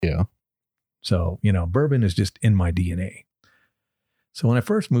Yeah. So, bourbon is just in my DNA. So when I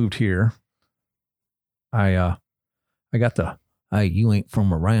first moved here, I got hey, you ain't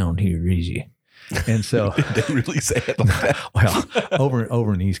from around here, is you? And so they really say it like that. Well,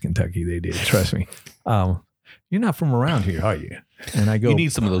 over in East Kentucky, they did. Trust me. You're not from around here, are you? And I go, you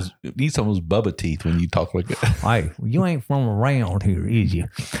need some of those Bubba teeth when you talk like that. Hey, you ain't from around here, is you?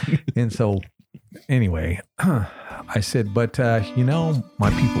 And so, anyway, I said, but my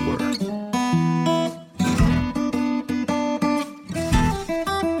people were.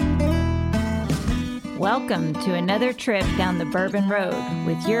 Welcome to another trip down the Bourbon Road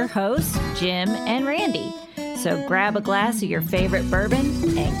with your hosts, Jim and Randy. So grab a glass of your favorite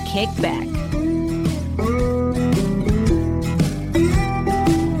bourbon and kick back.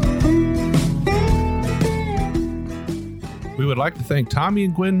 We would like to thank Tommy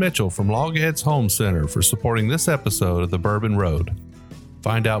and Gwen Mitchell from Logheads Home Center for supporting this episode of the Bourbon Road.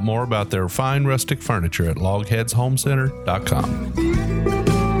 Find out more about their fine rustic furniture at logheadshomecenter.com.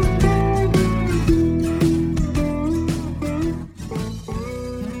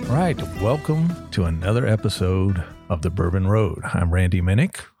 All right, welcome to another episode of the Bourbon Road. I'm Randy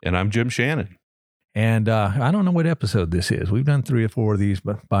Minnick. And I'm Jim Shannon. And I don't know what episode this is. We've done 3 or 4 of these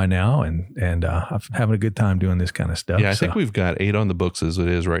by now, and I'm having a good time doing this kind of stuff. Yeah, I think we've got 8 on the books as it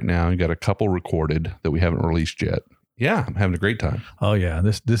is right now. We got a couple recorded that we haven't released yet. Yeah, I'm having a great time. Oh yeah,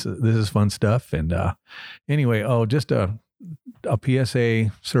 this is fun stuff. And anyway, just a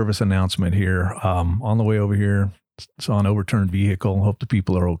PSA service announcement here. On the way over here, saw an overturned vehicle. Hope the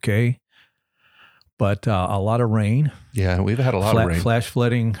people are okay. But a lot of rain. Yeah, we've had a lot of rain. Flash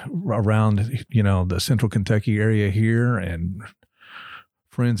flooding around, the central Kentucky area here, and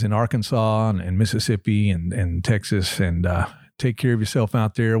friends in Arkansas and Mississippi and Texas. And take care of yourself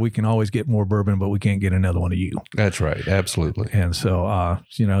out there. We can always get more bourbon, but we can't get another one of you. That's right. Absolutely. And so,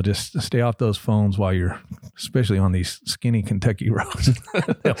 just stay off those phones while you're, especially on these skinny Kentucky roads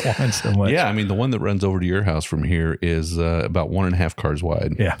that wind so much. Yeah, I mean, the one that runs over to your house from here is about 1.5 cars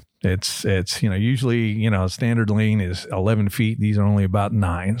wide. Yeah. It's usually, standard lane is 11 feet. These are only about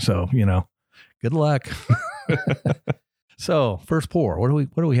 9. So, good luck. So first pour, what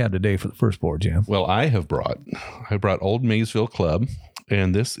do we have today for the first pour, Jim? Well, I brought Old Maysville Club,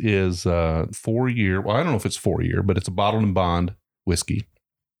 and this is 4-year. Well, I don't know if it's 4-year, but it's a bottled and bond whiskey.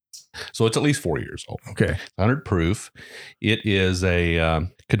 So it's at least 4 years old. Okay. 100 proof. It is a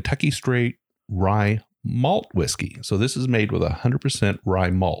Kentucky straight rye malt whiskey. So this is made with 100% rye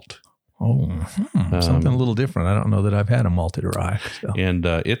malt. Oh, something a little different. I don't know that I've had a malted rye. So. And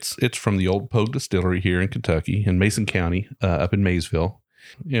it's from the Old Pogue Distillery here in Kentucky, in Mason County, up in Maysville.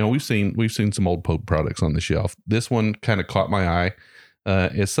 We've seen some Old Pogue products on the shelf. This one kind of caught my eye.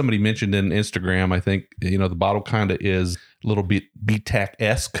 As somebody mentioned in Instagram, I think the bottle kind of is a little bit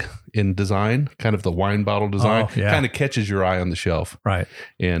BTAC-esque in design, kind of the wine bottle design. Oh, yeah. Kind of catches your eye on the shelf, right?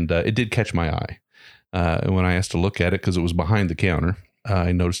 And it did catch my eye. When I asked to look at it, because it was behind the counter,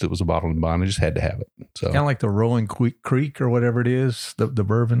 I noticed it was a bottled and bond. I just had to have it. So kind of like the Rolling Creek or whatever it is, the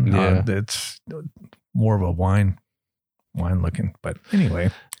bourbon. Yeah, it's more of a wine looking. But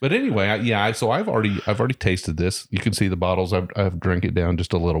anyway, So I've already tasted this. You can see the bottles. I've drank it down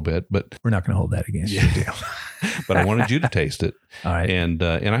just a little bit, but we're not going to hold that against you, Dale. But I wanted you to taste it. All right. And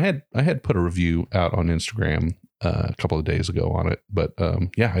I had put a review out on Instagram a couple of days ago on it, but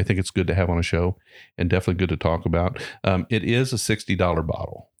I think it's good to have on a show and definitely good to talk about. It is a $60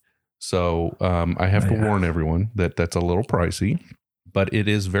 bottle. So I have to warn everyone that that's a little pricey, but it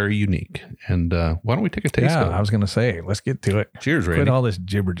is very unique. And why don't we take a taste of it? I was going to say, let's get to it. Cheers, Randy. Quit all this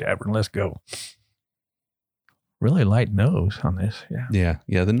jibber jabbering. Let's go. Really light nose on this. Yeah.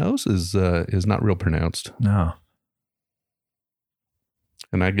 Yeah. The nose is not real pronounced. No.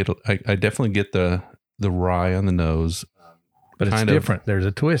 And I definitely get the rye on the nose, but it's different. There's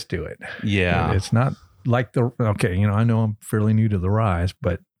a twist to it. Yeah. It's not like I know I'm fairly new to the ryes,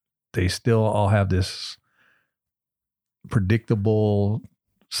 but they still all have this predictable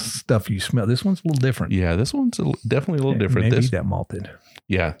stuff you smell. This one's a little different. Yeah. This one's definitely a little different. Maybe that malted.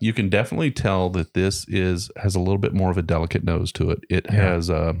 Yeah. You can definitely tell that this has a little bit more of a delicate nose to it. It has,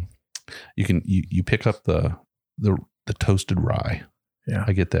 you pick up the toasted rye. Yeah.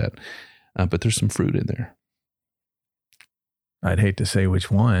 I get that. But there's some fruit in there. I'd hate to say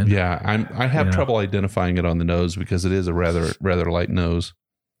which one. Yeah, I have trouble identifying it on the nose because it is a rather light nose.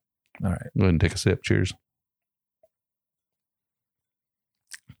 All right. Go ahead and take a sip. Cheers.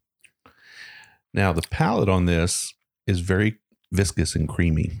 Now, the palate on this is very viscous and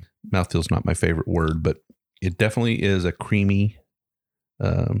creamy. Mouthfeel's not my favorite word, but it definitely is a creamy,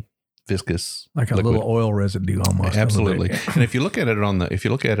 viscous, like a liquid. little oil residue almost. Absolutely. And if you look at it on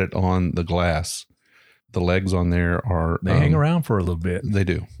the glass, the legs on there are they hang around for a little bit. They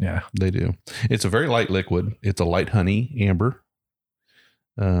do. Yeah, they do. It's a very light liquid. It's a light honey amber,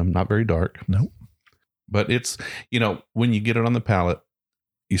 not very dark. Nope. But it's, when you get it on the palate,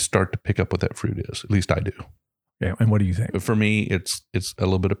 you start to pick up what that fruit is. At least I do. Yeah. And what do you think? But for me, it's a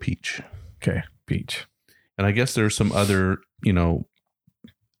little bit of peach. Okay, peach. And I guess there's some other,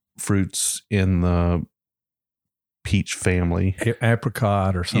 fruits in the peach family.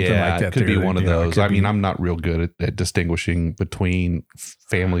 Apricot or something like that. It could be one of those. I'm not real good at distinguishing between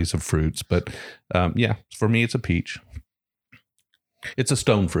families of fruits, but for me, it's a peach. It's a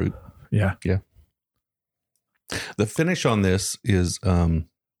stone fruit. Yeah. Yeah. The finish on this is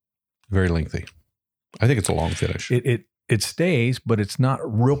very lengthy. I think it's a long finish. It stays, but it's not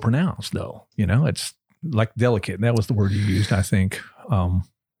real pronounced though. It's like delicate. That was the word you used, I think.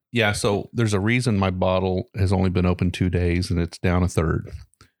 Yeah. So there's a reason my bottle has only been open 2 days and it's down a third,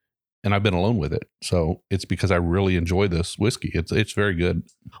 and I've been alone with it. So it's because I really enjoy this whiskey. It's very good.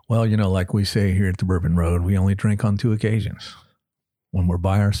 Well, like we say here at the Bourbon Road, we only drink on 2 occasions: when we're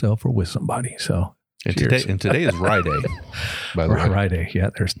by ourselves or with somebody. So and today is Rye Day, by the way. Rye Day. Yeah.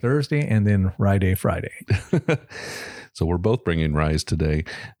 There's Thursday and then Rye Day Friday. So we're both bringing ryes today.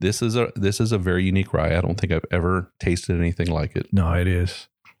 This is a very unique rye. I don't think I've ever tasted anything like it. No, it is.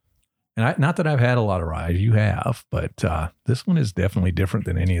 And not that I've had a lot of ryes, you have, but this one is definitely different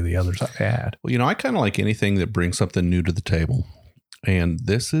than any of the others I've had. Well, I kind of like anything that brings something new to the table. And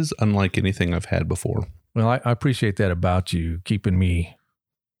this is unlike anything I've had before. Well, I appreciate that about you, keeping me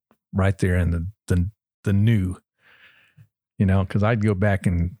right there in the new, because I'd go back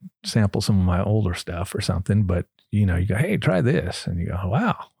and sample some of my older stuff or something, but you go, hey, try this. And you go,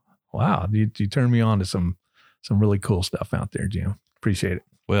 wow. You turned me on to some really cool stuff out there, Jim. Appreciate it.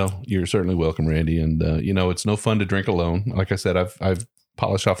 Well, you're certainly welcome, Randy. And, it's no fun to drink alone. Like I said, I've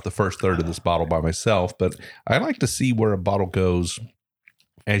polished off the first third of this bottle by myself, but I like to see where a bottle goes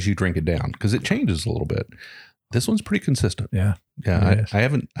as you drink it down, because it changes a little bit. This one's pretty consistent. Yeah. Yeah. I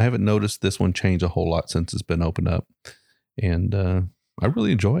haven't noticed this one change a whole lot since it's been opened up. And, I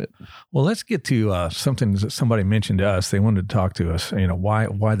really enjoy it. Well, let's get to something that somebody mentioned to us. They wanted to talk to us,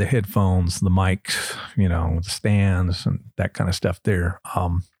 why the headphones, the mics, the stands and that kind of stuff there.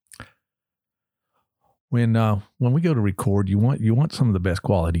 When we go to record, you want some of the best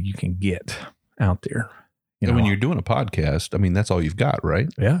quality you can get out there. And when you're doing a podcast, that's all you've got, right?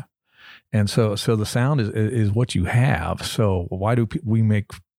 Yeah. And so the sound is what you have. So why do we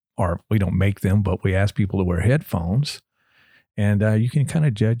we don't make them, but we ask people to wear headphones. And you can kind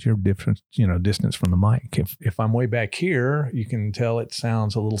of judge your different, distance from the mic. If I'm way back here, you can tell it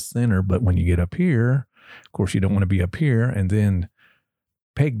sounds a little thinner. But when you get up here, of course, you don't want to be up here and then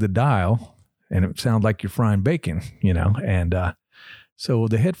peg the dial and it sounds like you're frying bacon, And so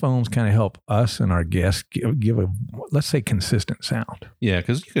the headphones kind of help us and our guests give a, let's say, consistent sound. Yeah,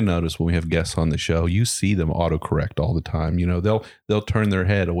 because you can notice when we have guests on the show, you see them autocorrect all the time. They'll turn their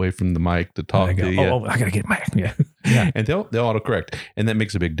head away from the mic to talk to you. Oh, I got to get back. Yeah. Yeah. And they'll autocorrect, and that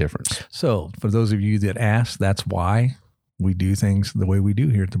makes a big difference. So for those of you that ask, that's why we do things the way we do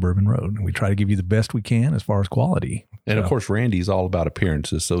here at the Bourbon Road. We try to give you the best we can as far as quality. And of course, Randy's all about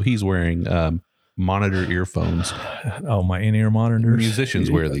appearances. So he's wearing monitor earphones. Oh, my in-ear monitors. Musicians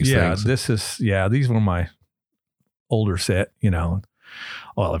wear these things. These were my older set,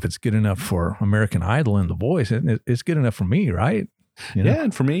 Well, if it's good enough for American Idol and The Voice, it's good enough for me, right? Yeah,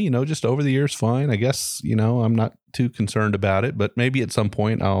 and for me, just over the years, fine. I guess, I'm not too concerned about it, but maybe at some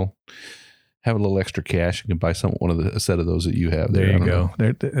point I'll have a little extra cash and can buy a set of those that you have. There you go.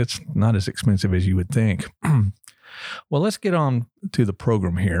 It's not as expensive as you would think. Well, let's get on to the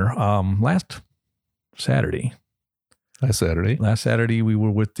program here. Last Saturday, we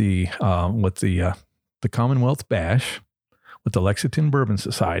were with the Commonwealth Bash with the Lexington Bourbon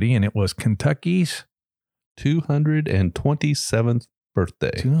Society, and it was Kentucky's 227th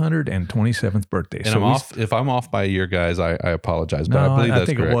birthday. 227th birthday. And so if I'm off by a year, guys, I apologize, but I believe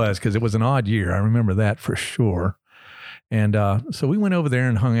that's correct. It was, because it was an odd year. I remember that for sure. And so we went over there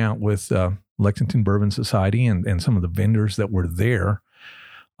and hung out with Lexington Bourbon Society and some of the vendors that were there.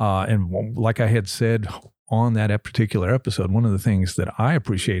 And like I had said on that particular episode, one of the things that I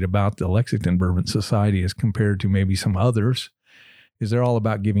appreciate about the Lexington Bourbon Society as compared to maybe some others is they're all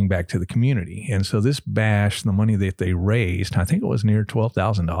about giving back to the community. And so this bash, the money that they raised, I think it was near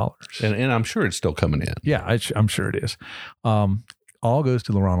 $12,000. And I'm sure it's still coming in. Yeah, I'm sure it is. All goes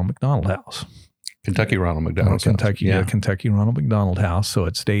to the Ronald McDonald House. Kentucky Ronald McDonald House. Kentucky Ronald McDonald House. So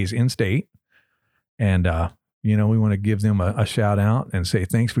it stays in state. And we want to give them a shout out and say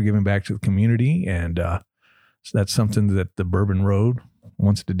thanks for giving back to the community. And so that's something that the Bourbon Road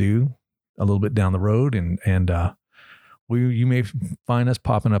wants to do a little bit down the road. And you may find us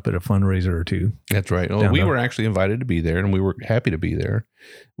popping up at a fundraiser or two. That's right. Well, we were actually invited to be there, and we were happy to be there.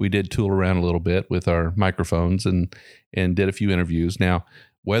 We did tool around a little bit with our microphones and did a few interviews. Now,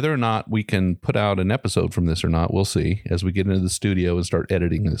 whether or not we can put out an episode from this or not, we'll see as we get into the studio and start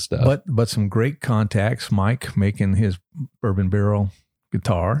editing this stuff. But some great contacts. Mike making his bourbon barrel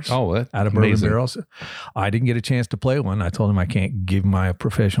guitars out of amazing. bourbon barrels. I didn't get a chance to play one. I told him I can't give my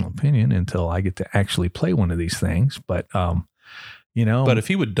professional opinion until I get to actually play one of these things. But but if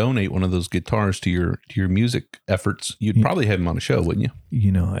he would donate one of those guitars to your music efforts, you'd probably have him on a show, wouldn't you?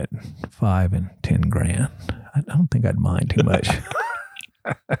 At $5,000 and $10,000, I don't think I'd mind too much.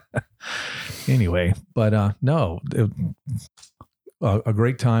 Anyway, but a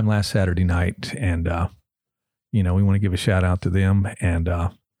great time last Saturday night, and we want to give a shout out to them, and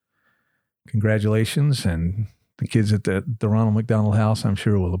congratulations, and the kids at the Ronald McDonald House, I'm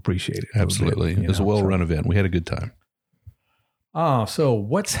sure will appreciate it. Absolutely. It was a well-run event. We had a good time. So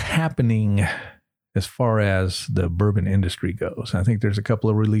what's happening as far as the bourbon industry goes? I think there's a couple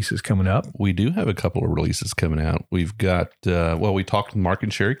of releases coming up. We do have a couple of releases coming out. We've got, we talked to Mark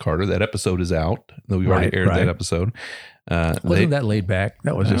and Sherry Carter. That episode is out. We've already aired that episode. Wasn't that laid back?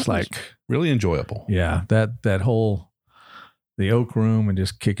 That was just really enjoyable. Yeah. That whole, the Oak Room and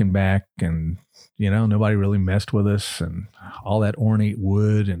just kicking back, and, nobody really messed with us, and all that ornate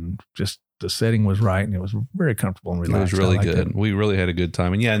wood, and just the setting was right, and it was very comfortable and relaxed. It was really good. It. We really had a good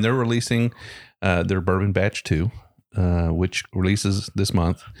time. And they're releasing their Bourbon Batch 2, which releases this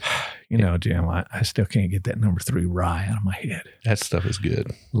month. Jim, I still can't get that number 3 rye out of my head. That stuff is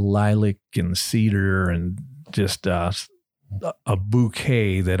good. Lilac and cedar, and just a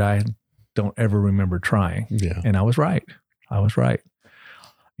bouquet that I don't ever remember trying. Yeah. And I was right.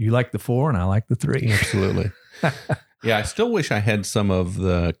 You like the 4 and I like the 3. Absolutely. Yeah, I still wish I had some of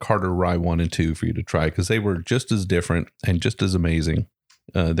the Carter Rye 1 and 2 for you to try, because they were just as different and just as amazing.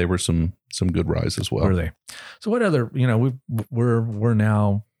 They were some good ryes as well. Were they? So what other, we're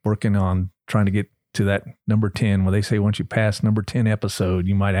now working on trying to get to that number 10, where they say once you pass number 10 episode,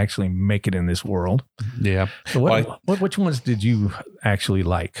 you might actually make it in this world. Yeah. So which ones did you actually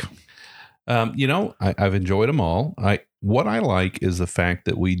like? I've enjoyed them all. What I like is the fact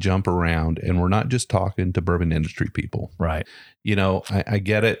that we jump around and we're not just talking to bourbon industry people. Right. I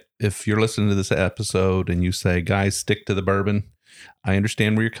get it. If you're listening to this episode and you say, guys, stick to the bourbon, I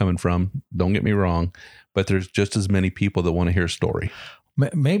understand where you're coming from. Don't get me wrong, but there's just as many people that want to hear a story.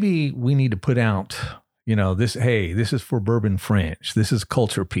 Maybe we need to put out, this is for Bourbon French. This is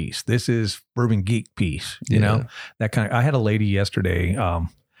Culture Piece. This is Bourbon Geek Piece. That kind of, I had a lady yesterday,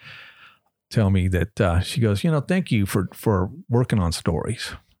 tell me that she goes, thank you for working on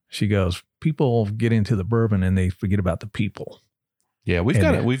stories. She goes, people get into the bourbon and they forget about the people. Yeah,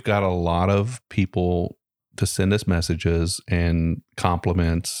 we've got a lot of people to send us messages and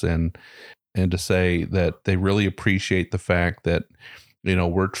compliments and to say that they really appreciate the fact that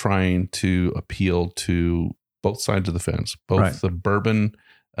we're trying to appeal to both sides of the fence, both the bourbon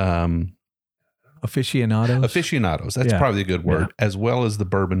aficionados. That's probably a good word, as well as the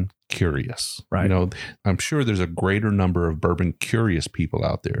bourbon curious. Right. I'm sure there's a greater number of bourbon curious people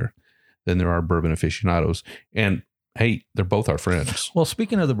out there than there are bourbon aficionados. And hey, they're both our friends. Well,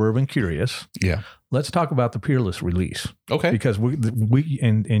 speaking of the bourbon curious, let's talk about the Peerless release. Okay. Because we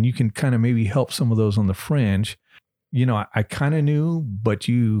and you can kind of maybe help some of those on the fringe. I kind of knew, but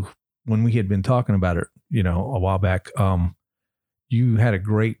when we had been talking about it, a while back, you had a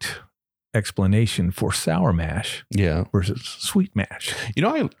great explanation for sour mash versus sweet mash.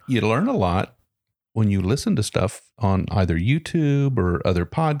 You learn a lot when you listen to stuff on either YouTube or other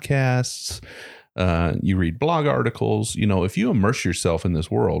podcasts. You read blog articles. If you immerse yourself in this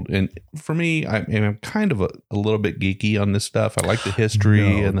world, and for me, I'm kind of a little bit geeky on this stuff. I like the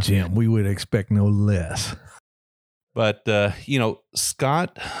history. Jim, we would expect no less. But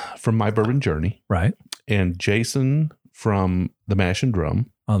Scott from My Bourbon Journey, right, and Jason from the Mash and Drum.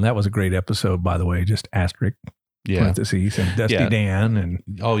 That was a great episode, by the way. Just asterisk, parentheses, and Dusty Dan. And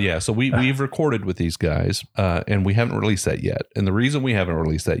so we've recorded with these guys, and we haven't released that yet. And the reason we haven't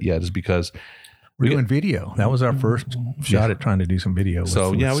released that yet is because we're doing video. That was our first shot at trying to do some video.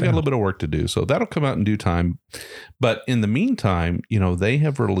 We got a little bit of work to do. So that'll come out in due time. But in the meantime, they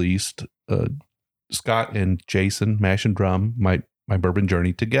have released Scott and Jason, Mash and Drum, my Bourbon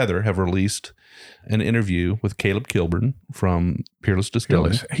Journey, together have released an interview with Caleb Kilburn from Peerless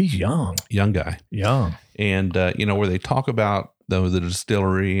Distilling. He's young guy. Young. And, where they talk about the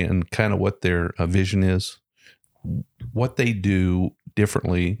distillery and kind of what their vision is what they do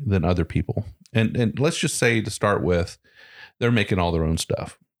differently than other people. And let's just say, to start with, they're making all their own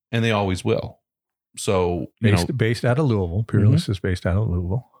stuff, and they always will. So, based out of Louisville. Peerless is based out of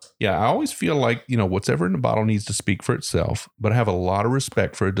Louisville. Yeah, I always feel like, whatever in the bottle needs to speak for itself, but I have a lot of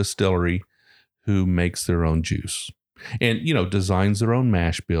respect for a distillery who makes their own juice and, designs their own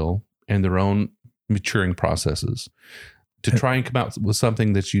mash bill and their own maturing processes to try and come out with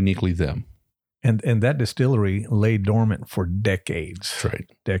something that's uniquely them. And that distillery lay dormant for decades. That's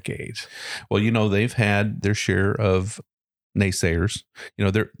right. Decades. Well, they've had their share of naysayers.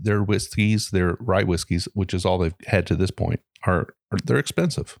 Their whiskeys, their rye whiskeys, which is all they've had to this point, they're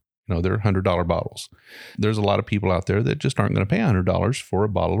expensive. They're $100 bottles. There's a lot of people out there that just aren't going to pay $100 for a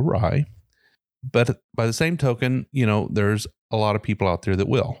bottle of rye. But by the same token, there's a lot of people out there that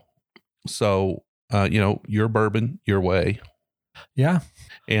will. So, your bourbon, your way. Yeah.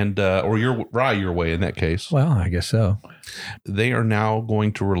 And, or your rye, your way in that case. Well, I guess so. They are now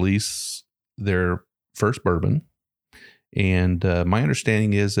going to release their first bourbon. And my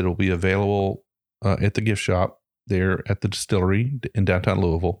understanding is it'll be available at the gift shop there at the distillery in downtown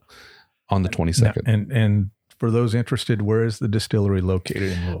Louisville on the 22nd. And for those interested, where is the distillery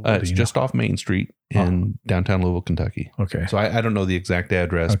located in Louisville? It's just off Main Street in downtown Louisville, Kentucky. Okay. So I don't know the exact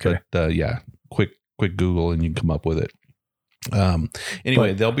address, but yeah, quick Google and you can come up with it.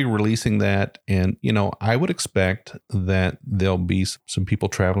 Anyway, they'll be releasing that, and I would expect that there'll be some people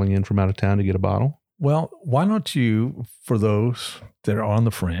traveling in from out of town to get a bottle. Well, why don't you, for those that are on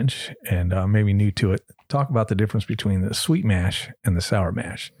the fringe and maybe new to it, talk about the difference between the sweet mash and the sour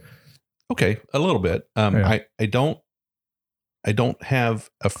mash? Okay, a little bit. I don't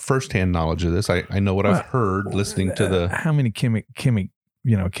have a firsthand knowledge of this. I know what I've heard listening to the how many chemistry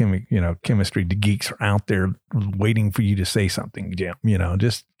geeks are out there waiting for you to say something, Jim.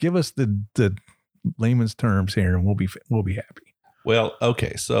 Just give us the layman's terms here, and we'll be happy. Well,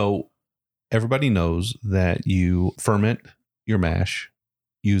 okay, so everybody knows that you ferment your mash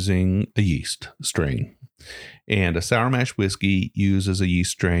using a yeast strain, and a sour mash whiskey uses a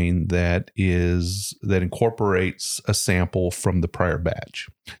yeast strain that incorporates a sample from the prior batch.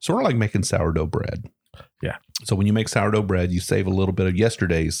 So we're like making sourdough bread. Yeah. So when you make sourdough bread, you save a little bit of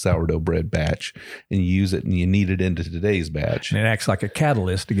yesterday's sourdough bread batch and you use it and you knead it into today's batch. And it acts like a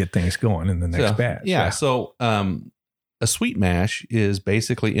catalyst to get things going in the next batch. Yeah. So a sweet mash is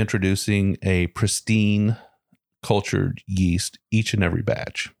basically introducing a pristine cultured yeast each and every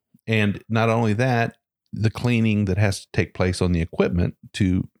batch. And not only that, the cleaning that has to take place on the equipment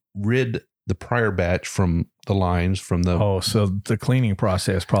to rid the prior batch from the lines from the... so the cleaning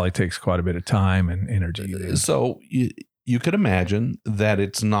process probably takes quite a bit of time and energy. So you could imagine that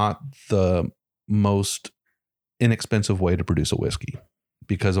it's not the most inexpensive way to produce a whiskey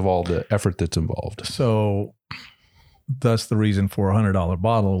because of all the effort that's involved. So thus the reason for a $100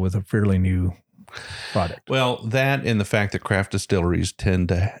 bottle with a fairly new product. Well, that and the fact that craft distilleries tend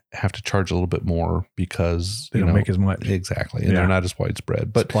to have to charge a little bit more because they don't make as much. Exactly. And they're not as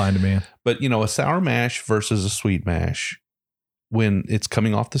widespread. But supply and demand. But a sour mash versus a sweet mash, when it's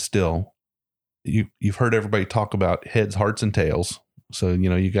coming off the still, you've heard everybody talk about heads, hearts, and tails. So,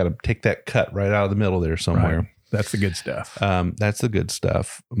 you got to take that cut right out of the middle there somewhere. Right. That's the good stuff. That's the good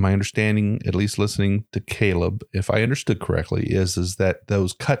stuff. My understanding, at least listening to Caleb, if I understood correctly, is that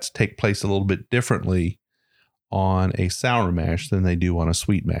those cuts take place a little bit differently on a sour mash than they do on a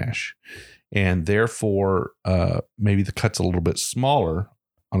sweet mash. And therefore, maybe the cut's a little bit smaller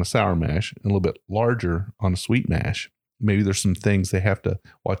on a sour mash and a little bit larger on a sweet mash. Maybe there's some things they have to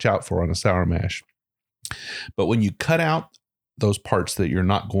watch out for on a sour mash. But when you cut out those parts that you're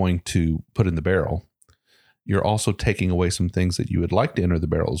not going to put in the barrel, you're also taking away some things that you would like to enter the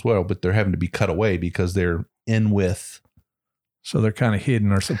barrel as well, but they're having to be cut away because they're in with. So they're kind of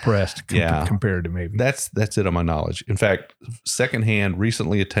hidden or suppressed compared to maybe. That's it on my knowledge. In fact, secondhand,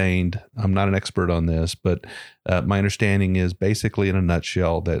 recently attained, I'm not an expert on this, but my understanding is basically in a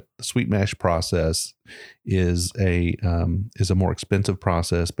nutshell that the sweet mash process is a more expensive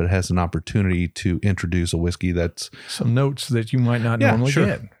process, but it has an opportunity to introduce a whiskey that's. Some notes that you might not normally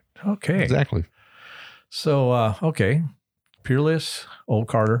get. Okay. Exactly. So, okay. Peerless, Old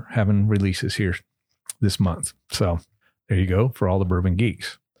Carter having releases here this month. So there you go for all the bourbon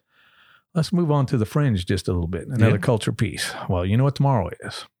geeks. Let's move on to the fringe just a little bit. Another culture piece. Well, you know what tomorrow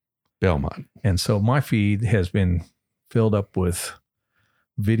is? Belmont. And so my feed has been filled up with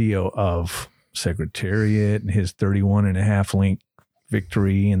video of Secretariat and his 31.5 link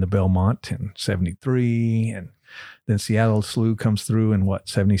victory in the Belmont in 73. And then Seattle Slew comes through in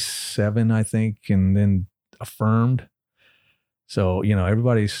 77, I think, and then affirmed. So,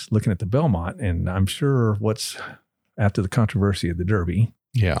 everybody's looking at the Belmont, and I'm sure what's after the controversy of the Derby.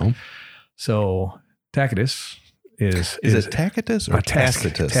 Yeah. So Tacitus is it Tacitus or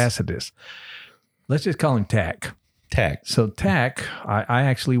Tacitus? Tacitus. Let's just call him Tac. Tac. So Tac, I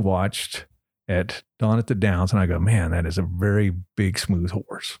actually watched at Dawn at the Downs, and I go, man, that is a very big, smooth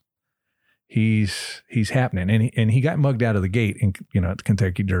horse. He's happening, and he got mugged out of the gate in at the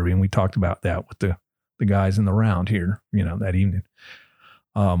Kentucky Derby, and we talked about that with the guys in the round here, that evening.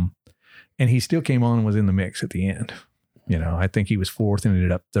 And he still came on and was in the mix at the end. I think he was fourth and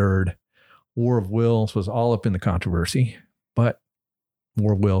ended up third. War of Wills was all up in the controversy, but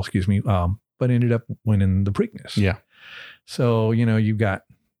ended up winning the Preakness. Yeah. So, you've got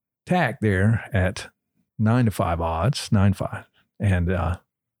Tac there at 9-5 odds, 9-5, and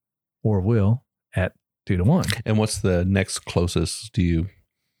War of Will at 2-1. And what's the next closest to you?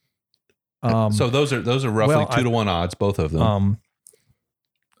 So those are roughly 2-1 odds, both of them.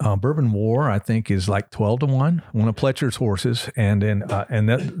 Bourbon War, I think, is like 12-1. One of Pletcher's horses, and then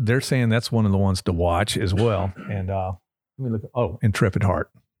they're saying that's one of the ones to watch as well. And let me look. Intrepid Heart,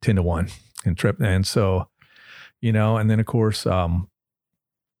 10-1. And so, and then of course,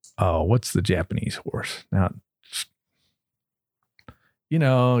 what's the Japanese horse now?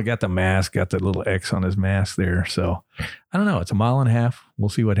 Got the mask, got the little X on his mask there. So I don't know. It's a mile and a half. We'll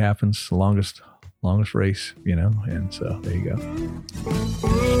see what happens. The longest race, and so there you go.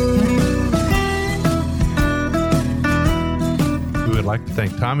 We would like to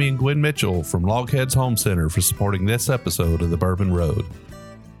thank Tommy and Gwen Mitchell from Logheads Home Center for supporting this episode of the Bourbon Road.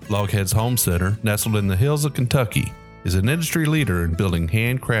 Logheads Home Center, nestled in the hills of Kentucky, is an industry leader in building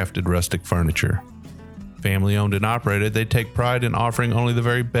handcrafted rustic furniture. Family owned and operated, they take pride in offering only the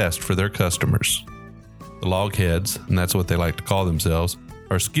very best for their customers. The Logheads, and that's what they like to call themselves,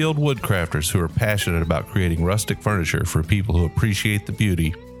 are skilled woodcrafters who are passionate about creating rustic furniture for people who appreciate the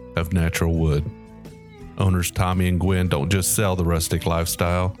beauty of natural wood. Owners Tommy and Gwen don't just sell the rustic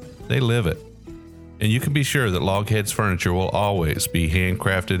lifestyle, they live it. And you can be sure that Logheads furniture will always be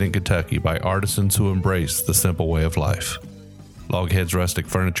handcrafted in Kentucky by artisans who embrace the simple way of life. Logheads rustic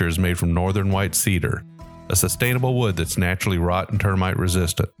furniture is made from northern white cedar, a sustainable wood that's naturally rot and termite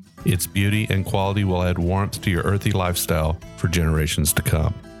resistant. Its beauty and quality will add warmth to your earthy lifestyle for generations to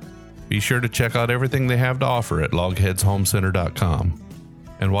come. Be sure to check out everything they have to offer at logheadshomecenter.com.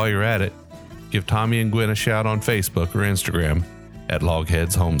 And while you're at it, give Tommy and Gwen a shout on Facebook or Instagram at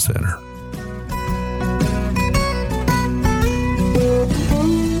Logheads Home Center.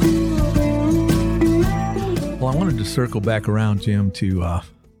 Well, I wanted to circle back around, Jim, to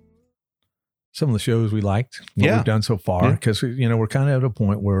some of the shows we liked, what we've done so far, because we're kind of at a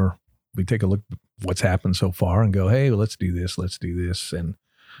point where we take a look at what's happened so far and go, hey, well, let's do this, and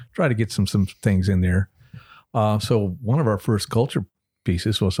try to get some things in there. So one of our first culture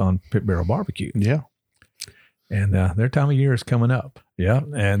pieces was on Pit Barrel Barbecue. Yeah. And their time of year is coming up. Yeah.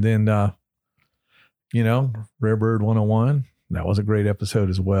 And then, Rare Bird 101, that was a great episode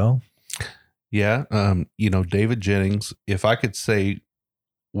as well. Yeah. David Jennings, if I could say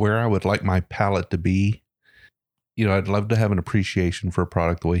where I would like my palate to be, I'd love to have an appreciation for a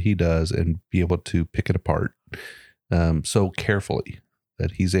product the way he does and be able to pick it apart so carefully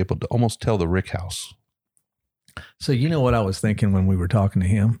that he's able to almost tell the Rick House. So what I was thinking when we were talking to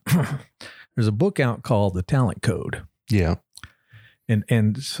him? There's a book out called The Talent Code. Yeah.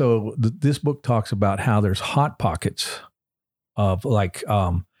 And so this book talks about how there's hot pockets of like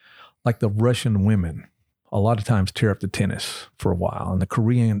the Russian women a lot of times tear up the tennis for a while, and the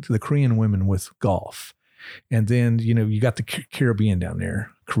Korean women with golf. And then, you got the Caribbean down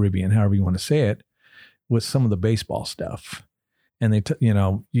there, Caribbean, however you want to say it, with some of the baseball stuff. And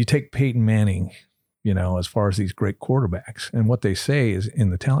you take Peyton Manning, as far as these great quarterbacks. And what they say is in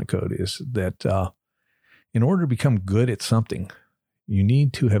the Talent Code is that in order to become good at something, you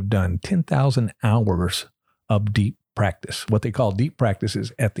need to have done 10,000 hours of deep practice. What they call deep practice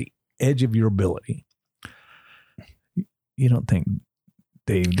is at the edge of your ability. You don't think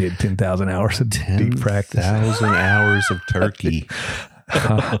Dave did 10,000 hours of deep practice? 10,000 hours of turkey.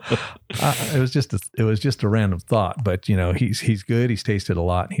 It was just a random thought, but he's good. He's tasted a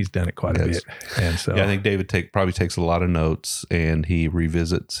lot. And he's done it quite a bit, and so I think David probably takes a lot of notes, and he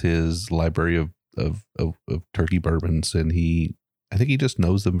revisits his library of turkey bourbons, and I think he just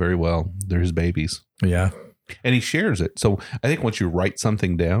knows them very well. They're his babies. Yeah, and he shares it. So I think once you write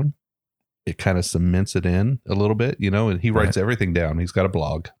something down, it kind of cements it in a little bit, and he writes everything down. He's got a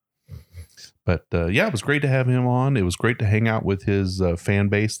blog. But it was great to have him on. It was great to hang out with his fan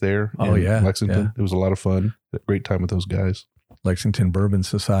base there in Lexington. Yeah. It was a lot of fun. A great time with those guys. Lexington Bourbon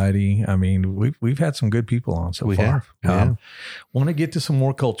Society. I mean, we've had some good people on so far. Want to get to some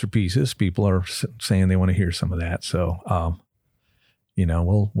more culture pieces. People are saying they want to hear some of that. So,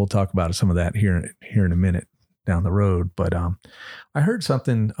 we'll talk about some of that here in a minute down the road. But I heard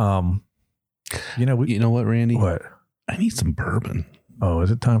something. You know what, Randy? What? I need some bourbon. Oh,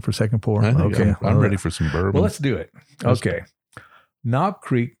 is it time for second pour? Okay, I'm ready for some bourbon. Well, let's do it. Okay, Knob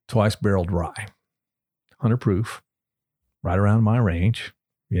Creek twice barreled rye, 100 proof, right around my range.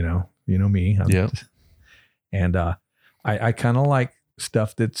 You know me. And I kind of like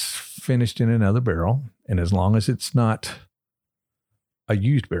stuff that's finished in another barrel, and as long as it's not a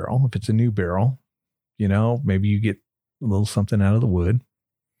used barrel, if it's a new barrel, maybe you get a little something out of the wood.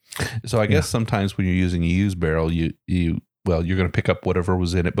 So I guess sometimes when you're using a used barrel, you're going to pick up whatever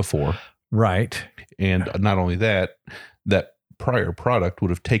was in it before. Right. And not only that prior product would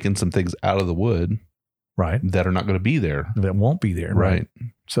have taken some things out of the wood. Right. That are not going to be there. That won't be there. Right.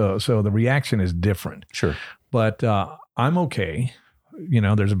 So the reaction is different. Sure. But I'm okay.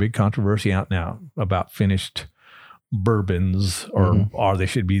 There's a big controversy out now about finished bourbons or they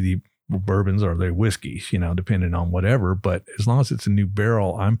should be the bourbons or they're whiskeys, depending on whatever. But as long as it's a new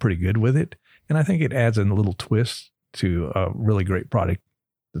barrel, I'm pretty good with it. And I think it adds a little twist to a really great product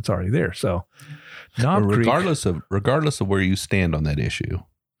that's already there. So regardless of where you stand on that issue,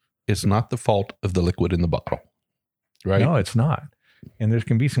 it's not the fault of the liquid in the bottle, right? No, it's not. And there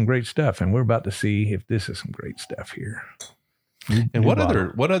can be some great stuff. And we're about to see if this is some great stuff here. And what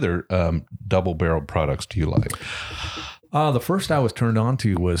other double barreled products do you like? The first I was turned on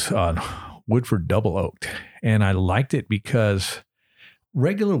to was Woodford Double Oaked, and I liked it because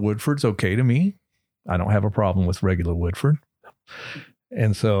regular Woodford's okay to me. I don't have a problem with regular Woodford,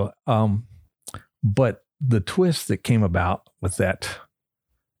 and so, but the twist that came about with that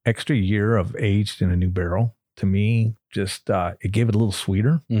extra year of aged in a new barrel, to me, just it gave it a little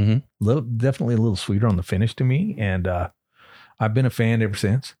sweeter, definitely a little sweeter on the finish to me, and I've been a fan ever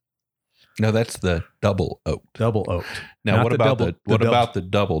since. No, that's the double oaked. Double oaked. Now, what about the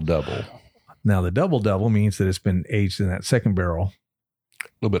double double? Now, the double double means that it's been aged in that second barrel a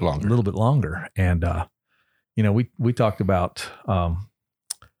little bit longer. And we talked about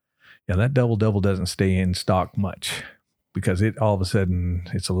that double double doesn't stay in stock much because it all of a sudden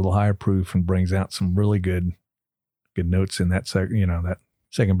it's a little higher proof and brings out some really good notes in that that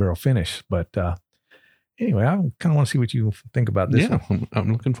second barrel finish. But anyway, I kind of want to see what you think about this. Yeah,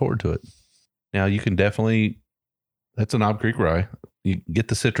 I'm looking forward to it. Now, you can that's a Knob Creek rye. You get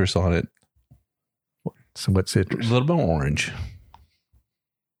the citrus on it. So what citrus? A little bit orange.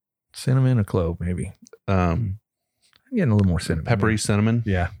 Cinnamon or clove, maybe. I'm getting a little more cinnamon. Peppery cinnamon.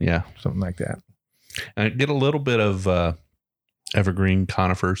 Yeah. Something like that. And get a little bit of evergreen,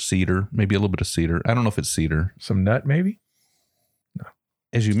 conifer, cedar, maybe a little bit of cedar. I don't know if it's cedar. Some nut, maybe? No.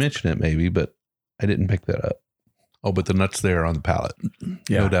 As you mentioned it, maybe, but I didn't pick that up. Oh, but the nut's there on the palate.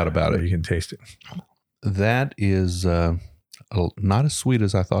 Yeah, no doubt about it. You can taste it. That is not as sweet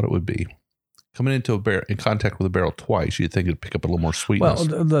as I thought it would be. Coming into in contact with a barrel twice, you'd think it'd pick up a little more sweetness.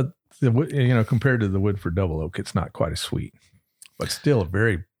 Well, the compared to the Woodford Double Oak, it's not quite as sweet, but still a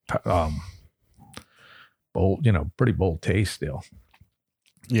very bold, pretty bold taste still.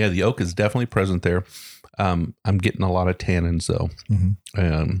 Yeah, the oak is definitely present there. I'm getting a lot of tannins though.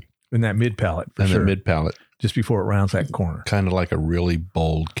 In that mid palate, the mid palate, just before it rounds that corner, kind of like a really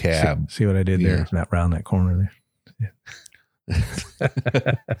bold cab. See what I did there? Not round that corner there.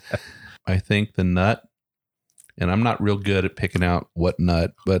 Yeah. I think the nut, and I'm not real good at picking out what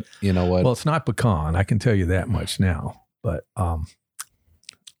nut, but you know what? Well, it's not pecan. I can tell you that much now. But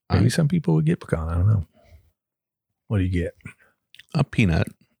maybe some people would get pecan. I don't know. What do you get? A peanut,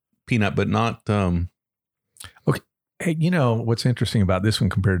 but not. Okay. Hey, what's interesting about this one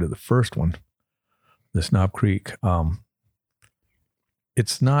compared to the first one, this Knob Creek,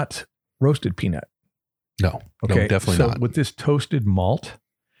 it's not roasted peanut. No, okay, no, definitely not. With this toasted malt,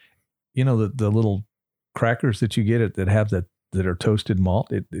 the little crackers that you get that have that are toasted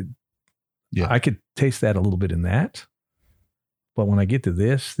malt, I could taste that a little bit in that. But when I get to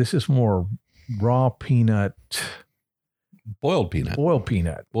this is more raw peanut, boiled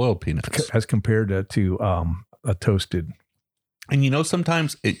peanuts as compared to a toasted. And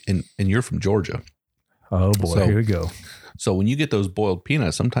sometimes and you're from Georgia. Oh boy, here we go. So when you get those boiled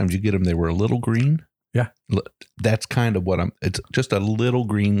peanuts, sometimes you get them, they were a little green. Yeah. That's kind of it's just a little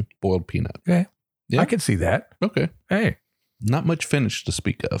green boiled peanut. Okay. Yeah. I can see that. Okay. Hey. Not much finish to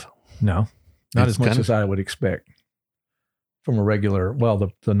speak of. No. Not as much as I would expect from a regular,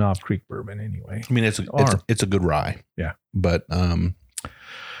 the Knob Creek bourbon anyway. I mean, it's a good rye. Yeah. But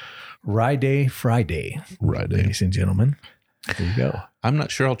Rye Day Friday, ladies and gentlemen. There you go. I'm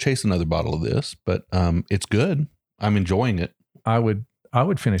not sure I'll chase another bottle of this, but it's good. I'm enjoying it. I would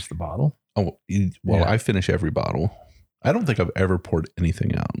finish the bottle. Oh, well, I finish every bottle. I don't think I've ever poured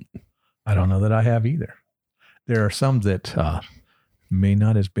anything out. I don't know that I have either. There are some that may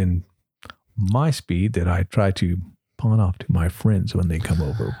not have been my speed that I try to pawn off to my friends when they come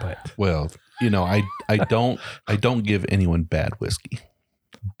over. But well, I don't give anyone bad whiskey.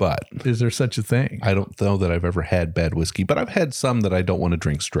 But is there such a thing? I don't know that I've ever had bad whiskey, but I've had some that I don't want to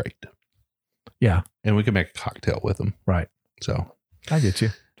drink straight. Yeah, and we can make a cocktail with them. Right. So I get you.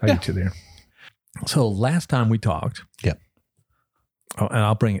 I get you there. So last time we talked. Yeah. Oh, and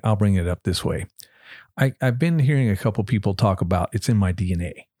I'll bring it up this way. I've been hearing a couple people talk about it's in my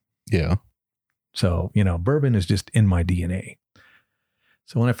DNA. Yeah. So, bourbon is just in my DNA.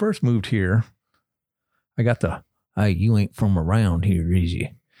 So when I first moved here, I got hey, you ain't from around here, is you?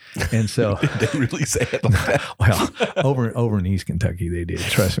 And so they really say it like that. Well, over in East Kentucky, they did.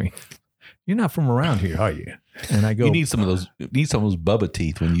 Trust me. You're not from around here, are you? And I go, you need some of those Bubba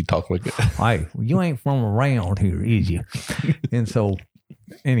teeth when you talk like that. Hey, you ain't from around here, is you? And so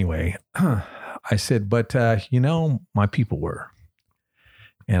anyway, I said, but my people were.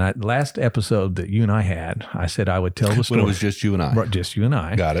 And last episode that you and I had, I said I would tell the story. When it was just you and I. Right, just you and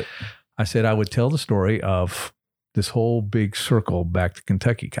I. Got it. I said I would tell the story of this whole big circle back to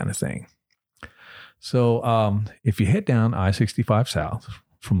Kentucky kind of thing. So if you head down I-65 South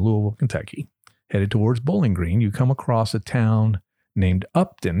from Louisville, Kentucky, headed towards Bowling Green, you come across a town named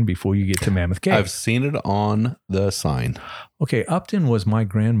Upton before you get to Mammoth Cave. I've seen it on the sign. Okay, Upton was my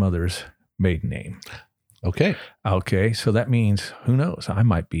grandmother's maiden name. Okay, so that means, who knows, I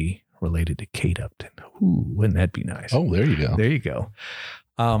might be related to Kate Upton. Ooh, wouldn't that be nice? Oh, there you go. There you go.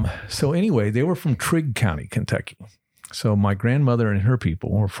 So anyway, they were from Trigg County, Kentucky. So my grandmother and her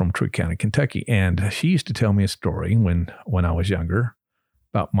people were from Trigg County, Kentucky. And she used to tell me a story when I was younger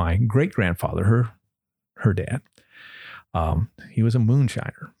about my great-grandfather, her dad. He was a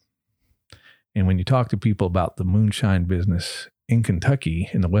moonshiner. And when you talk to people about the moonshine business in Kentucky,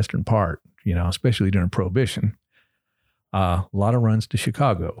 in the western part, especially during Prohibition, a lot of runs to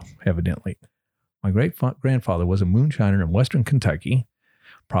Chicago, evidently. My great-grandfather was a moonshiner in western Kentucky,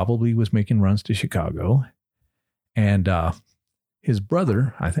 probably was making runs to Chicago. And his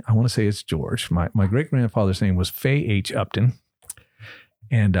brother, I want to say it's George. My great-grandfather's name was Fay H. Upton.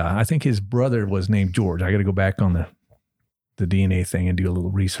 And I think his brother was named George. I got to go back on the DNA thing and do a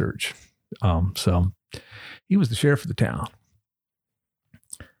little research. So he was the sheriff of the town.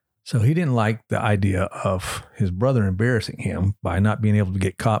 So he didn't like the idea of his brother embarrassing him by not being able to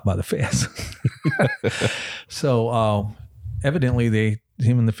get caught by the feds. So evidently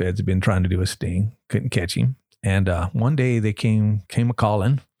him and the feds had been trying to do a sting, couldn't catch him. And one day they came a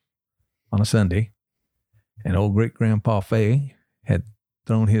calling on a Sunday, and old great-grandpa Fay had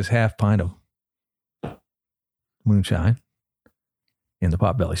thrown his half pint of moonshine in the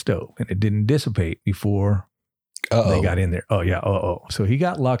potbelly stove, and it didn't dissipate before they got in there. Oh, yeah. So he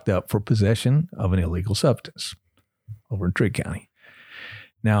got locked up for possession of an illegal substance over in Trigg County.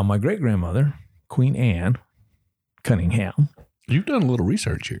 Now, my great-grandmother, Queen Anne Cunningham. You've done a little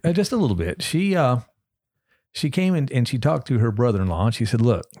research here. Just a little bit. She came in and she talked to her brother-in-law, and she said,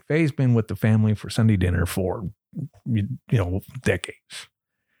 look, Fay's been with the family for Sunday dinner for, decades.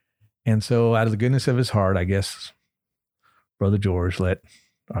 And so out of the goodness of his heart, I guess, Brother George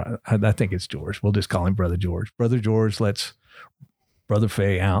I think it's George. We'll just call him Brother George. Brother George lets Brother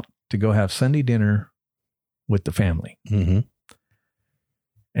Fay out to go have Sunday dinner with the family. Mm-hmm.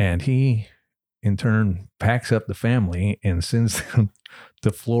 And he, in turn, packs up the family and sends them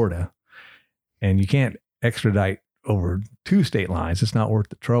to Florida. And you can't extradite over two state lines. It's not worth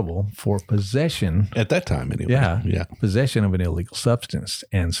the trouble for possession. At that time, anyway. Yeah. Possession of an illegal substance.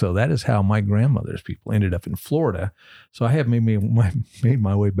 And so that is how my grandmother's people ended up in Florida. So I have made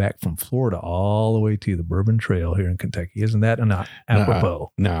my way back from Florida all the way to the Bourbon Trail here in Kentucky. Isn't that not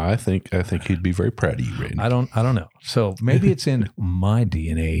apropos? No, I think he'd be very proud of you, Randy. I don't know. So maybe it's in my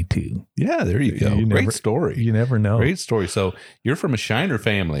DNA too. Yeah, there you go. Great story. You never know. Great story. So you're from a Shiner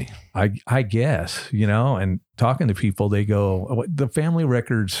family. I guess, and talking to people, they go, the family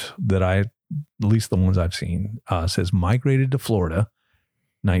records that at least the ones I've seen, says migrated to Florida,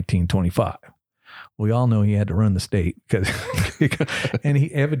 1925. We all know he had to run the state and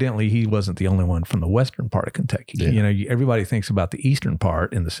he wasn't the only one from the western part of Kentucky. Yeah. Everybody thinks about the eastern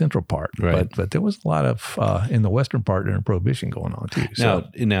part and the central part, right. but there was a lot of, in the western part during Prohibition going on too. So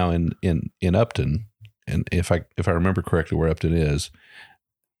now in Upton, and if I remember correctly where Upton is,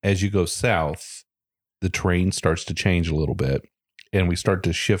 as you go south, the terrain starts to change a little bit, and we start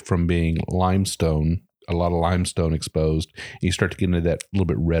to shift from being limestone a lot of limestone exposed. And you start to get into that little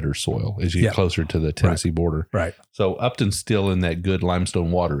bit redder soil as you get closer to the Tennessee border. Right. So Upton's still in that good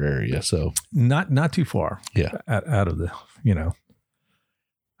limestone water area. So not too far. Yeah. Out of the,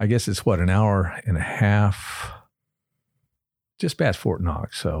 I guess it's an hour and a half just past Fort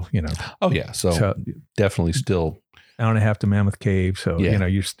Knox. So, Oh yeah. So definitely still hour and a half to Mammoth Cave. So, Yeah.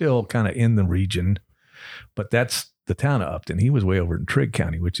 You're still kind of in the region, but that's the town of Upton. He was way over in Trigg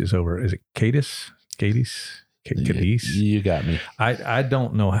County, which is over, is it Cadiz? Cadiz? You got me. I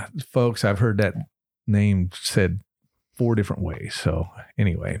don't know, folks. I've heard that name said 4 different ways. So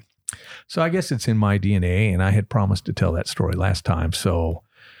anyway, I guess it's in my DNA, and I had promised to tell that story last time. So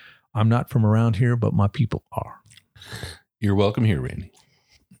I'm not from around here, but my people are. You're welcome here, Randy.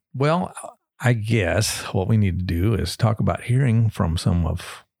 Well, I guess what we need to do is talk about hearing from some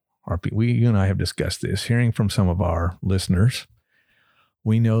of our people. You and I have discussed this, hearing from some of our listeners.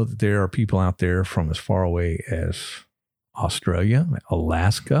 We know that there are people out there from as far away as Australia,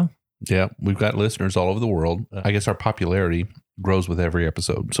 Alaska. Yeah, we've got listeners all over the world. I guess our popularity grows with every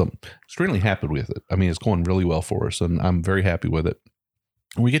episode. So I'm extremely happy with it. I mean, it's going really well for us, and I'm very happy with it.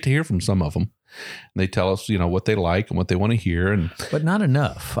 We get to hear from some of them. They tell us, what they like and what they want to hear. But not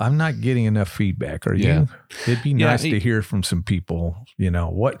enough. I'm not getting enough feedback. Are you? Yeah. It'd be nice to hear from some people.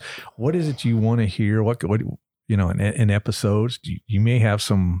 What is it you want to hear? What in episodes, you may have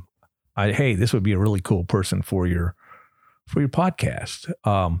some, hey, this would be a really cool person for your podcast.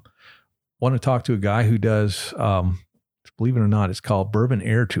 Want to talk to a guy who does, believe it or not, it's called Bourbon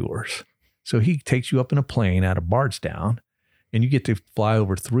Air Tours. So he takes you up in a plane out of Bardstown, and you get to fly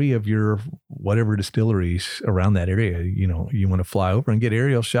over 3 of your whatever distilleries around that area. You want to fly over and get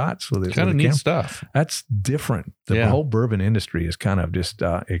aerial shots with it. Kind of neat stuff. That's different. The whole bourbon industry is kind of just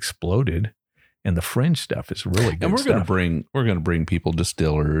exploded, and the fringe stuff is really good. And we're going to bring people,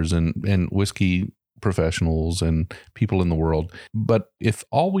 distillers and whiskey professionals and people in the world. But if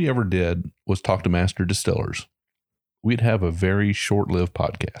all we ever did was talk to master distillers, we'd have a very short-lived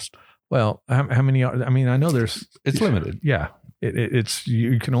podcast. Well, how many are? I mean, I know it's limited. Yeah. It's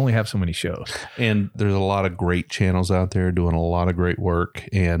you can only have so many shows, and there's a lot of great channels out there doing a lot of great work.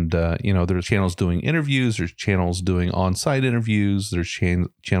 And there's channels doing interviews, there's channels doing on-site interviews, there's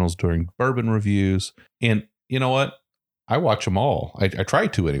channels doing bourbon reviews. And you know what? I watch them all. I try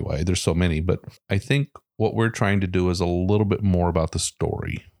to anyway. There's so many, but I think what we're trying to do is a little bit more about the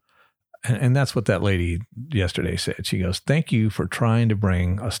story. And that's what that lady yesterday said. She goes, "Thank you for trying to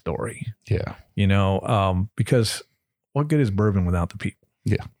bring a story." Yeah, because. What good is bourbon without the people?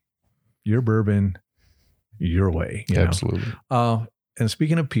 Yeah. Your bourbon, your way. Absolutely. And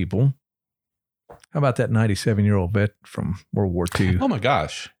speaking of people, how about that 97-year-old vet from World War II? Oh my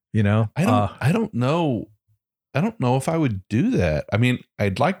gosh. I don't know. I don't know if I would do that. I mean,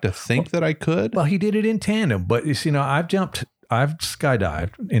 I'd like to think that I could. Well, he did it in tandem, but I've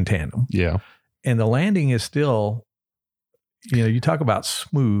skydived in tandem. Yeah. And the landing is still, you talk about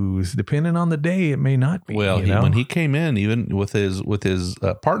smooth. Depending on the day, it may not be. Well, when he came in, even with his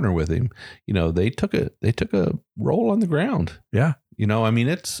partner with him, they took a roll on the ground. Yeah, I mean,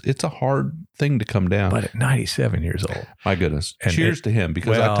 it's a hard thing to come down. But at 97 years old, my goodness, cheers to him,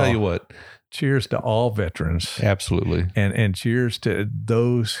 because I tell you what, cheers to all veterans, absolutely, and cheers to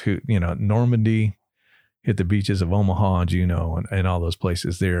those who Normandy. Hit the beaches of Omaha, Juneau, and all those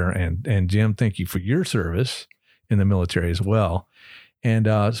places there. And Jim, thank you for your service in the military as well.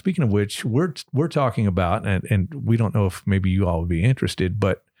 And speaking of which, we're talking about, and we don't know if maybe you all would be interested,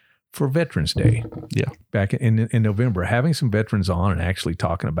 but for Veterans Day, back in November, having some veterans on and actually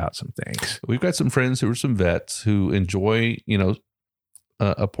talking about some things. We've got some friends who are some vets who enjoy,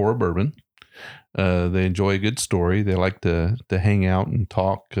 a pour of bourbon. They enjoy a good story. They like to hang out and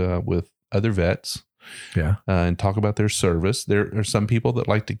talk with other vets. Yeah. And talk about their service. There are some people that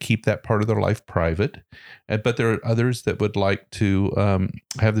like to keep that part of their life private, but there are others that would like to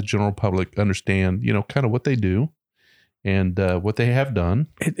have the general public understand, kind of what they do and what they have done.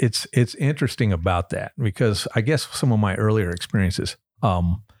 It's interesting about that, because I guess some of my earlier experiences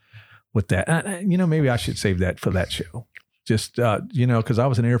with that, maybe I should save that for that show. Just, because I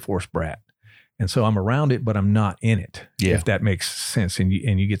was an Air Force brat. And so I'm around it, but I'm not in it, if that makes sense. And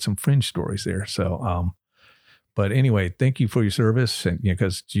you get some fringe stories there. So, but anyway, thank you for your service. And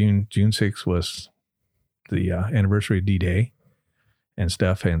because June 6th was the anniversary of D-Day and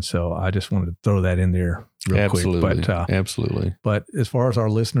stuff. And so I just wanted to throw that in there real quick. But, absolutely. But as far as our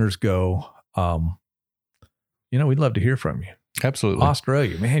listeners go, we'd love to hear from you. Absolutely.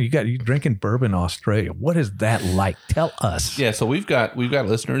 Australia, man, you drinking bourbon in Australia. What is that like? Tell us. Yeah, so we've got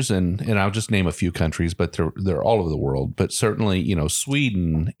listeners and I'll just name a few countries, but they're all over the world. But certainly,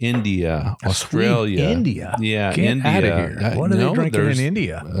 Sweden, India, Australia, India. Yeah, Get India. out of here. What are they drinking in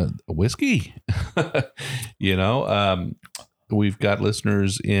India? Whiskey. We've got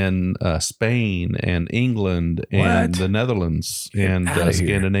listeners in Spain and England and the Netherlands and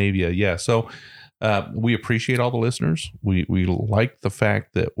Scandinavia. Yeah, so. We appreciate all the listeners. We like the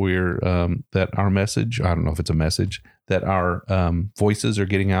fact that that our message, I don't know if it's a message, that our voices are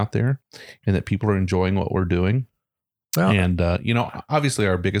getting out there and that people are enjoying what we're doing. Well, and, obviously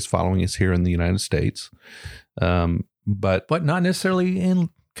our biggest following is here in the United States. But not necessarily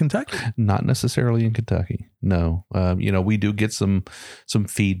in Kentucky. Not necessarily in Kentucky. No. We do get some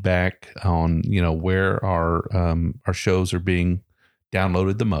feedback on, where our shows are being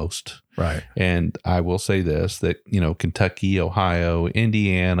downloaded the most. Right. And I will say this, that, Kentucky, Ohio,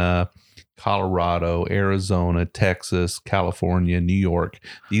 Indiana, Colorado, Arizona, Texas, California, New York,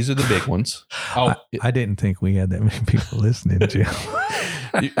 these are the big ones. I didn't think we had that many people listening, Jim.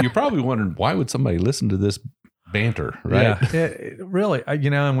 You're probably wondering, why would somebody listen to this banter, right? Yeah, really.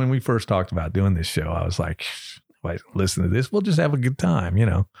 And when we first talked about doing this show, I was like, listen to this, we'll just have a good time,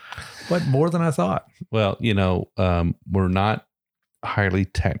 but more than I thought. Well, we're not highly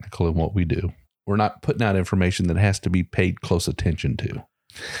technical in what we do. We're not putting out information that has to be paid close attention to.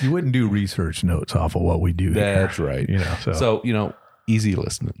 You wouldn't do research notes off of what we do. That's right. So easy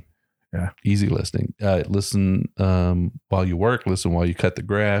listening. Yeah. Easy listening. Listen while you work, listen while you cut the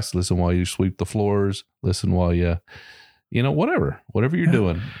grass, listen while you sweep the floors, listen while you whatever you're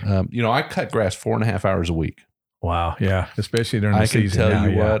doing. I cut grass 4.5 hours a week. Wow. Yeah. Especially during the season. I can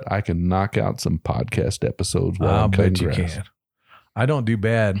tell you what, I can knock out some podcast episodes while I'm cutting grass. Can. I don't do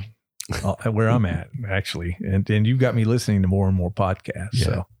bad where I'm at, actually. And you've got me listening to more and more podcasts. Yeah,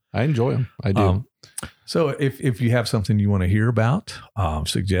 so I enjoy them. I do. So if you have something you want to hear about,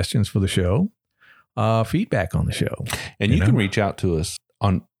 suggestions for the show, feedback on the show. And you can reach out to us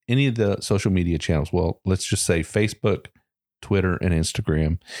on any of the social media channels. Well, let's just say Facebook, Twitter, and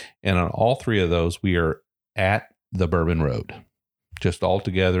Instagram. And on all three of those, we are at the Bourbon Road. Just all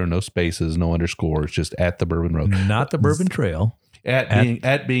together, no spaces, no underscores, just at the Bourbon Road. Not the Bourbon Trail.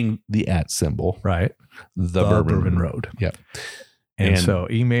 At being the at symbol. Right. The Bourbon Road. Yep. And so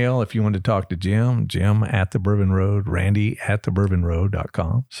email if you want to talk to Jim at the Bourbon Road, Randy at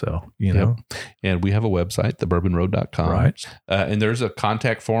thebourbonroad.com. So, know. And we have a website, thebourbonroad.com. Right. And there's a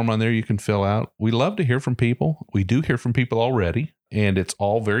contact form on there you can fill out. We love to hear from people. We do hear from people already. And it's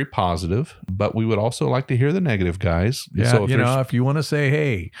all very positive, but we would also like to hear the negative, guys. Yeah, so if you want to say,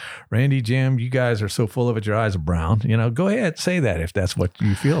 hey, Randy, Jim, you guys are so full of it, your eyes are brown, go ahead, say that if that's what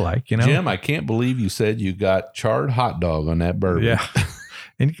you feel like, Jim, I can't believe you said you got charred hot dog on that bourbon. Yeah.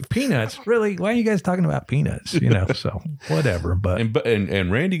 And peanuts, really? Why are you guys talking about peanuts? So whatever. But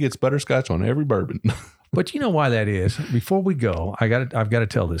and Randy gets butterscotch on every bourbon. But you know why that is? Before we go, I've got to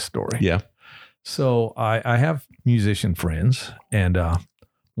tell this story. Yeah. So I have musician friends, and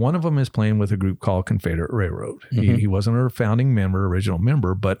one of them is playing with a group called Confederate Railroad. Mm-hmm. He wasn't a founding member, original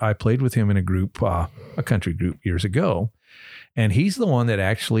member, but I played with him in a group, a country group years ago. And he's the one that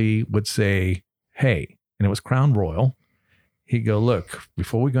actually would say, hey, and it was Crown Royal. He'd go, look,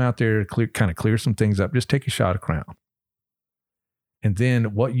 before we go out there to clear some things up, just take a shot of Crown. And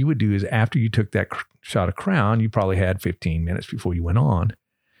then what you would do is after you took that shot of Crown, you probably had 15 minutes before you went on.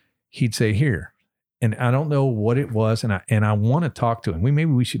 He'd say, here, and I don't know what it was, and I want to talk to him.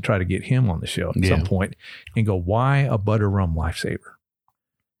 Maybe we should try to get him on the show at some point and go, why a butter rum lifesaver?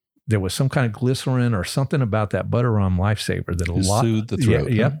 There was some kind of glycerin or something about that butter rum lifesaver that soothe the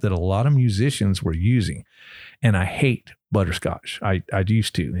throat. That a lot of musicians were using. And I hate butterscotch. I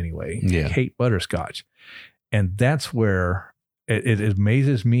used to anyway. Yeah. I hate butterscotch. And that's where it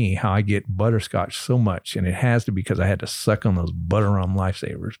amazes me how I get butterscotch so much. And it has to be because I had to suck on those butter rum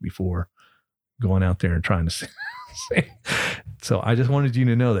lifesavers before going out there and trying to sing. So I just wanted you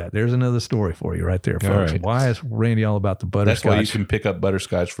to know that. There's another story for you right there, folks. Right. Why is Randy all about the butterscotch? That's why you can pick up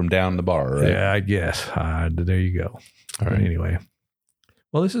butterscotch from down the bar, right? Yeah, I guess. There you go. All right. Anyway.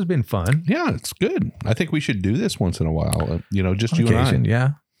 Well, this has been fun. Yeah, it's good. I think we should do this once in a while. Just on you occasion, and I. Yeah.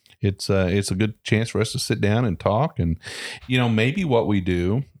 It's a good chance for us to sit down and talk. And, maybe what we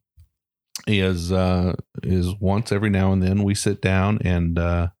do is once every now and then we sit down and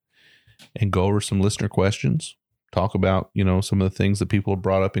go over some listener questions, talk about, some of the things that people have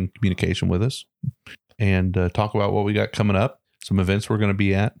brought up in communication with us, and talk about what we got coming up, some events we're going to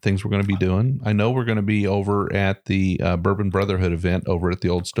be at, things we're going to be doing. I know we're going to be over at the Bourbon Brotherhood event over at the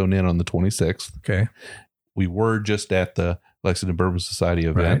Old Stone Inn on the 26th. Okay. We were just at the Lexington Bourbon Society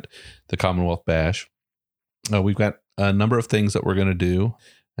event, the Commonwealth Bash. We've got a number of things that we're going to do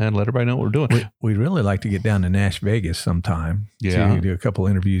and let everybody know what we're doing. We'd really like to get down to Nash Vegas sometime. Yeah. To do a couple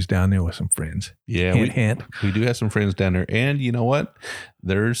interviews down there with some friends. Yeah. Hint. We do have some friends down there. And you know what?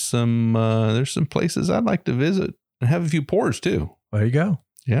 There's some places I'd like to visit and have a few pours too. There you go.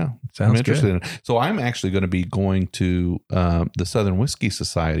 Yeah. Sounds I'm interested good. in it. So I'm actually going to be going to the Southern Whiskey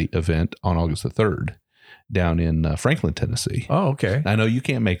Society event on August the 3rd down in Franklin, Tennessee. Oh, okay. I know you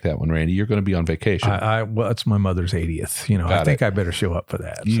can't make that one, Randy. You're going to be on vacation. Well, it's my mother's 80th. I think I better show up for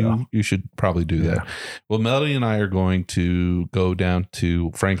that. You should probably do that. Well, Melody and I are going to go down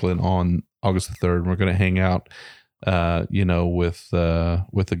to Franklin on August the 3rd. We're going to hang out, with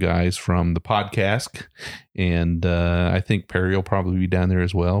the guys from the podcast. And I think Perry will probably be down there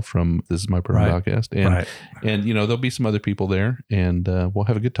as well from This Is My Bourbon podcast. And there'll be some other people there, and we'll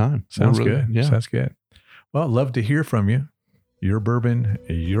have a good time. Sounds good. Yeah. Sounds good. Well, I'd love to hear from you. Your bourbon,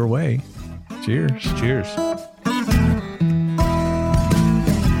 your way. Cheers. Cheers.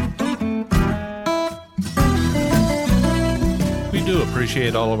 We do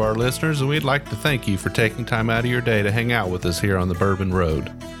appreciate all of our listeners, and we'd like to thank you for taking time out of your day to hang out with us here on the Bourbon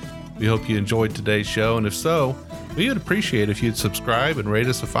Road. We hope you enjoyed today's show, and if so, we would appreciate if you'd subscribe and rate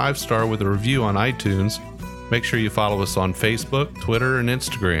us a 5-star with a review on iTunes. Make sure you follow us on Facebook, Twitter, and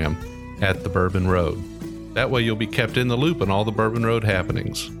Instagram at the Bourbon Road. That way you'll be kept in the loop on all the Bourbon Road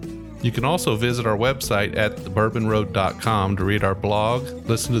happenings. You can also visit our website at thebourbonroad.com to read our blog,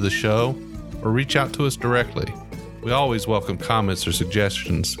 listen to the show, or reach out to us directly. We always welcome comments or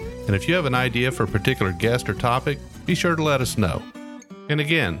suggestions, and if you have an idea for a particular guest or topic, be sure to let us know. And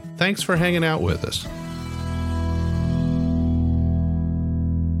again, thanks for hanging out with us.